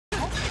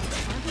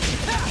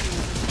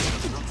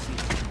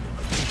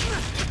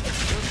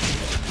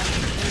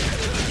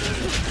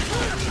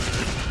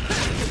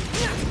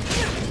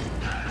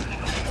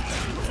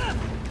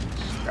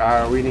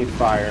We need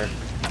fire.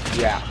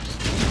 Yeah.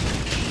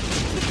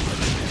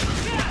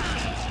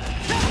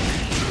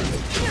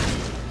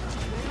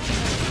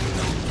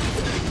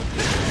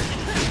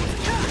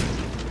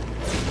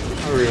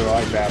 I really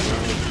like that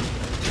move.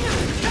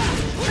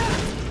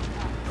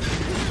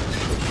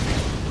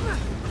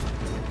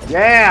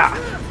 Yeah!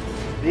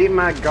 Eat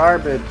my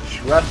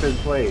garbage, rusted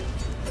plate.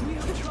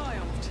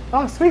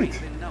 Oh, sweet!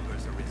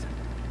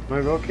 My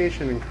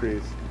vocation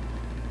increased.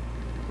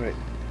 Wait.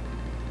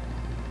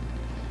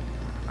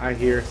 I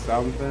hear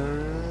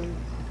something.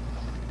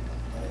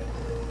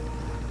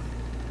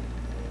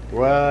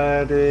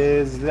 What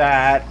is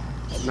that?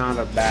 Not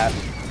a bat.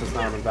 That's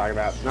not what I'm talking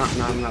about.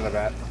 Not a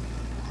bat.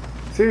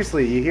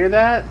 Seriously, you hear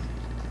that?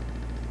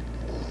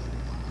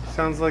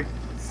 Sounds like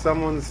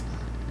someone's...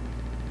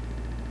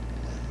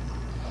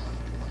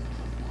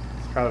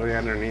 It's probably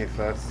underneath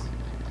us.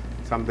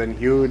 Something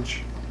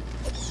huge.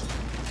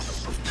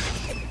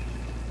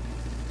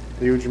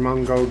 Huge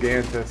Mungo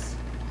Gantus.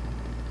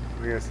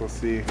 I guess we'll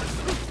see.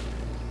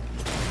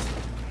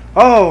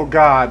 Oh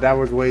god, that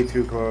was way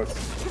too close.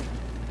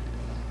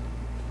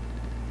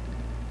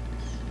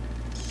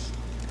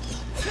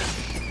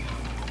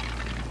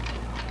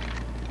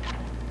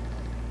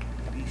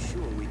 Be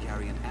sure we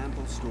carry an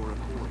ample store of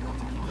oil to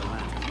keep the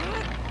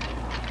lantern.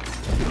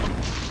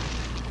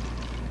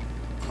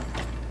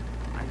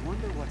 I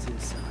wonder what's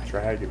inside.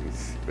 Dragon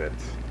spit.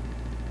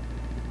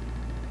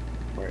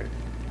 Wait.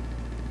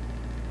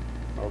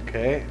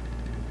 Okay.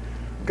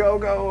 Go,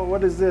 go!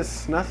 What is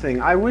this? Nothing.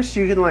 I wish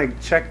you could,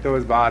 like, check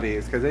those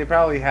bodies, because they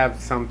probably have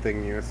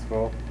something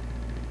useful.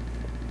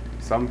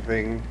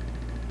 Something.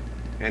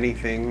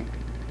 Anything.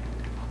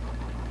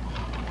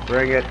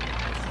 Bring it.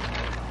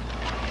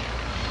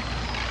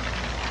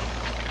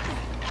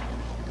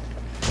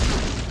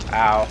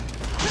 Ow.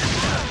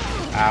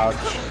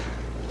 Ouch.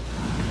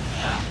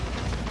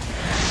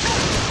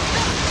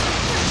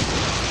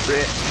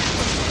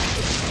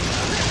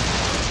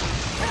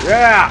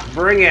 Yeah!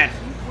 Bring it!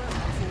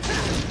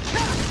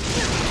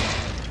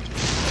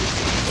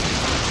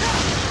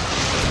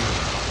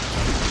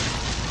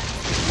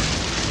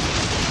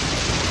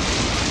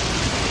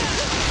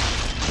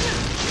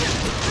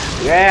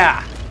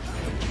 Yeah!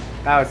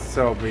 That was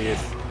so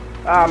beast.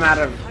 Oh, I'm out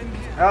of...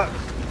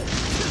 Oh.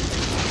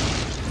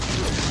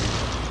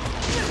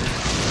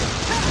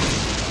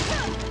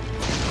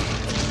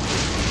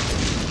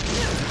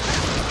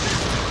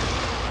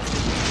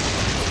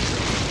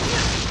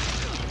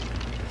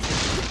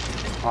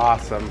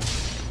 Awesome.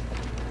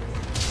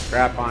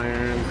 Scrap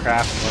iron,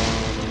 craft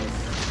bones,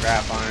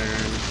 scrap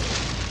iron,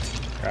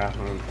 craft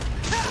bones.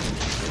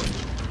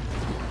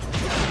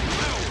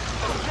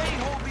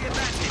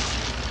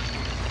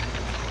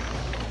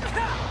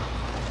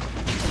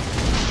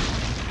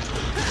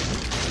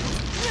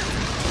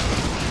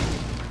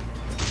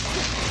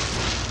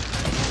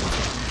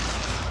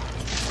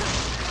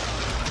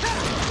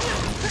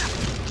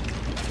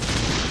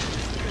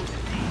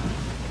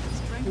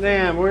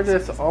 Damn, we're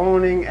just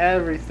owning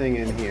everything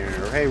in here.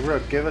 Hey,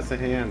 Rook, give us a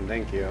hand.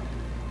 Thank you.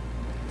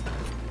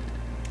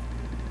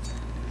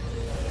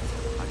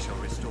 I shall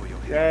restore your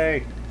health.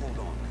 Yay! Hold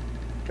on.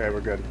 Okay,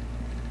 we're good.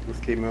 Let's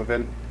keep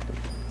moving.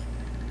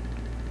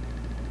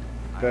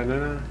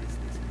 Da-na-na.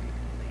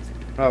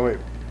 Oh, wait.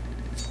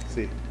 Let's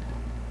see.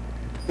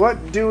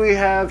 What do we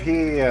have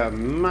here?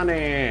 Money!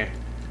 It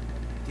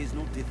is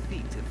not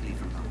defeat to flee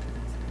from home.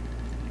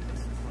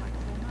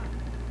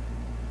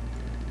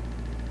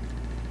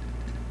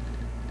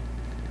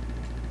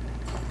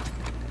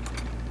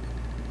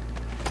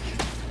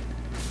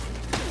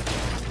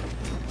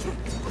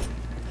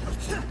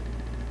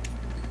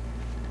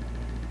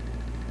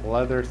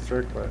 Leather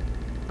circlet.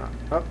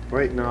 Oh,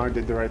 wait, no, I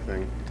did the right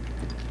thing.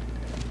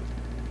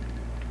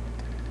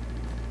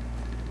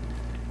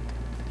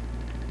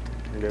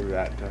 I'll give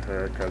that to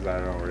her because I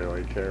don't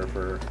really care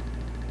for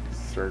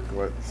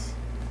circlets.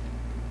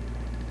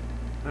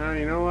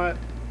 You know what?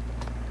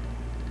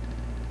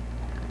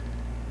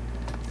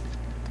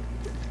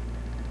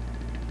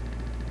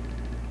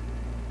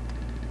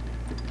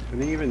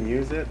 Can he even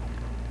use it?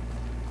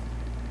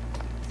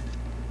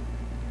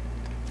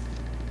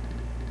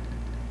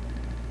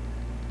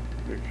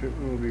 The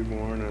equipment will be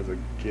worn as a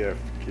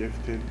gift.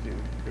 Gifted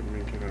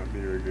equipment cannot be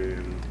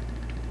regained.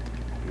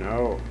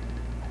 No.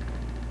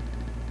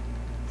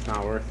 It's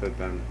not worth it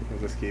then. We'll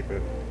just keep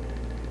it.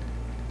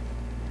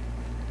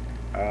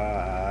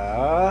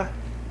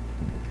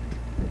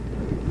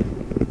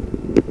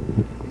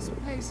 This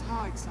place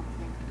hides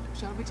something.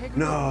 Shall we take a look?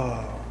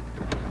 No.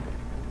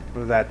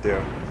 What does that do?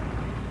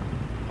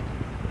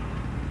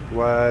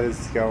 What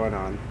is going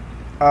on?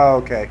 Oh,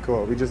 okay,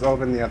 cool. We just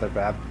opened the other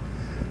path.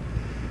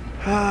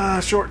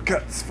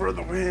 Shortcuts for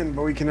the win,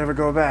 but we can never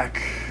go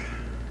back.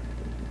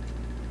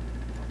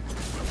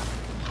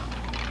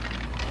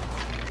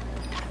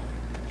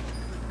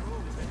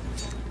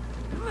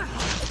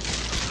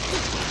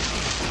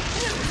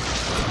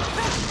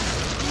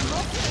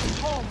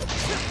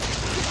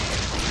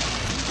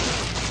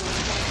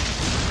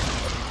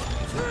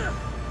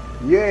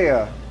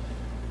 Yeah.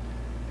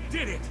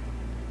 Did it.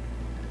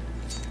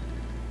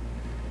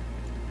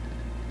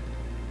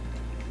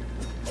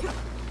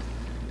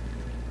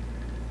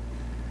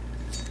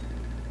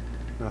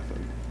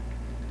 Nothing.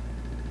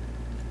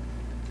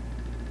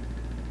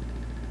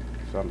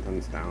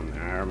 Something's down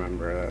there. I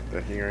remember that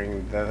the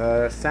hearing,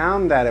 the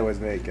sound that it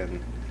was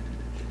making.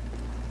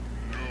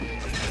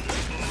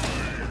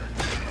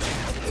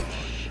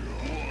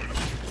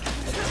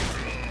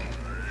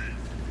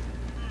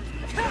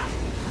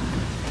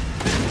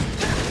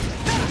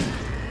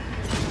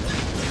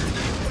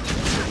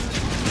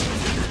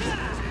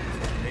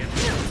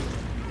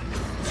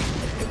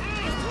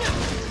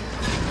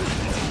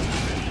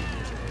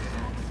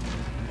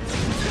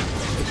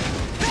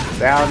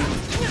 Down.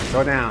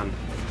 Go down.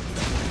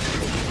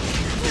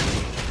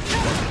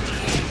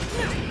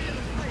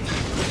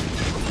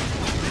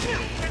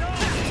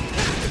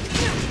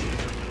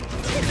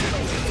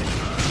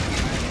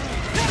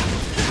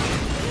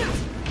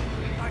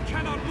 I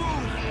cannot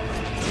move.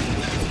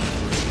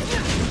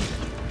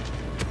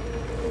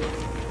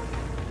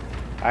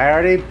 I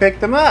already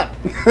picked them up.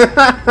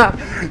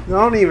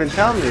 Don't even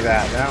tell me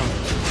that.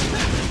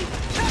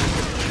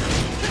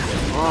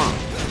 Oh.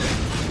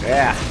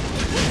 Yeah.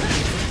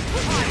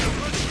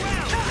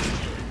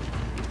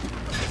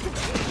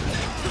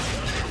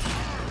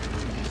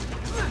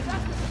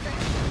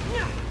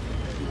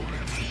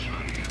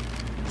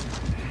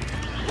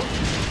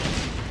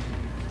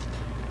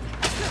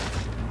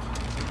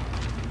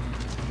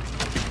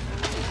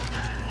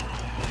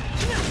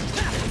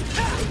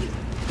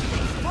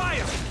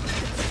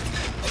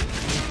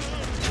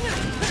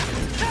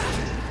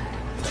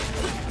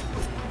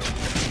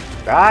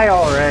 Die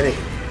already.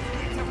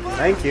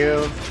 Thank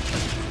you.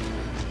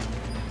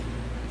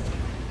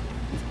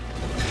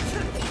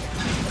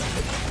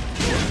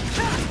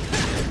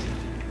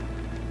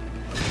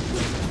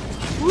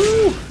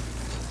 Woo!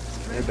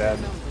 You're dead.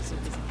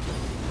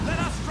 Let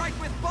us strike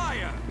with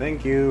fire.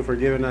 Thank you for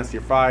giving us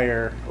your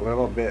fire a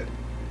little bit.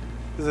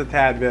 This is a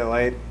tad bit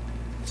late.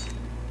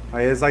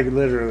 It's like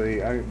literally,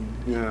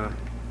 yeah.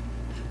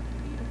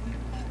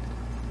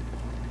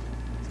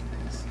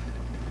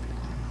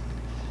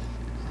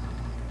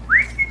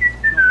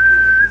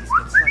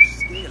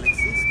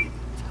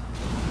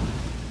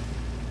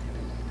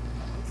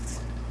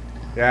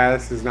 Yeah,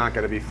 this is not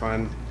going to be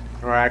fun.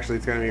 Or actually,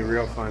 it's going to be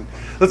real fun.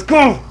 Let's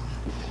go!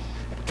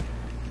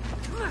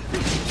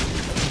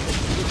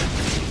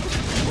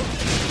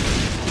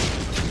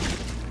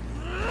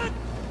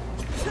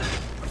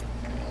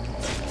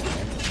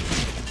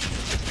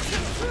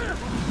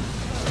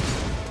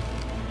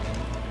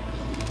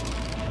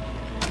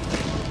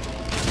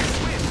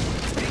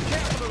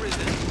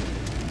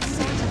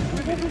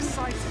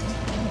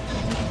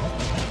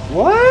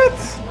 What?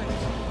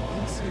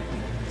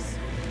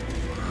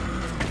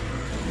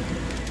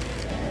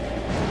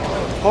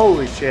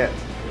 Holy shit.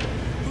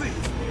 Please,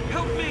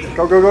 help me.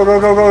 Go, go, go, go,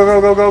 go, go, go,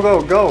 go, go,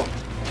 go, go. So,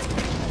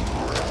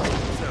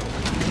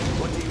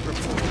 what do you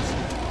propose?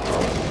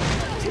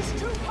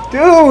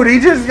 Dude, he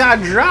just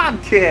got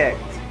drop kicked.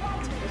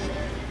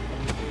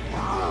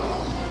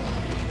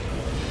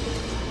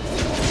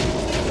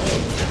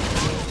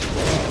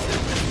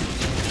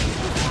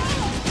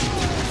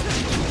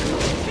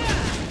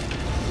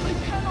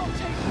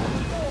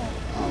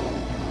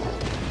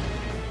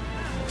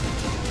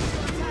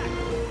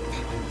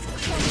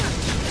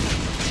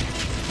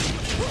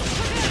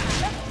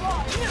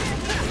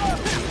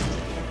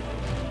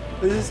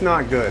 This is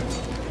not good.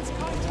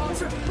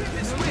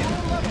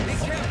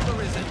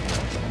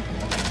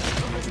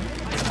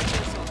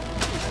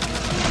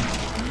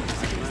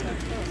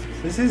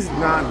 This is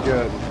not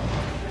good.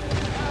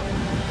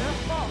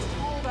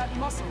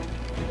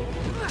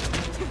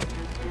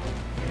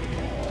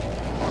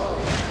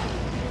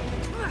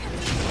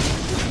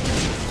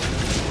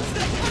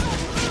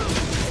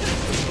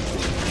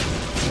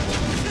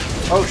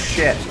 Oh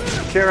shit.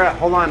 Kira,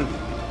 hold on.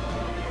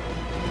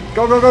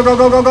 Go, go, go, go,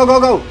 go, go, go, go,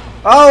 go.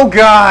 Oh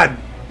god!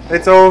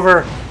 It's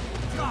over.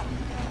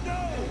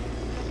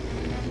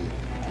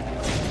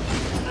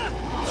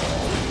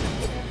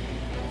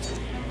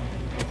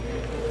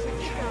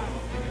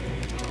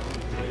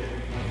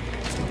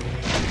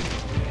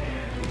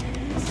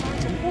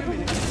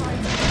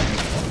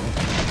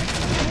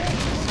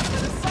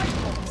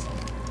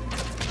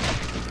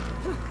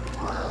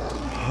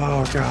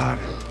 Oh god.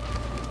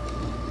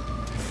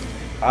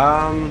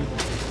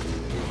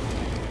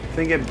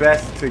 I think it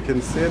best to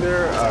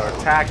consider a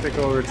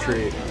tactical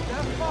retreat.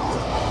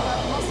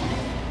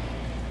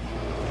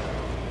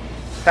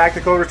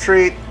 Tactical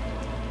retreat.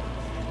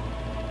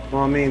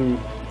 Well, I mean...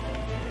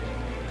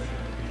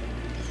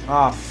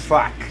 Oh,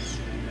 fuck.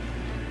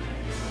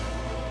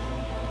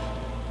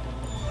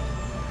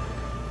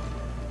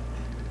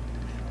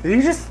 Did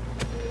he just...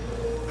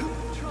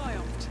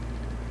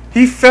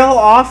 He fell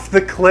off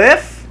the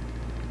cliff?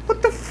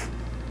 What the f...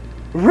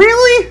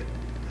 Really?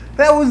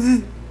 That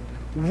was...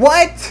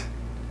 What?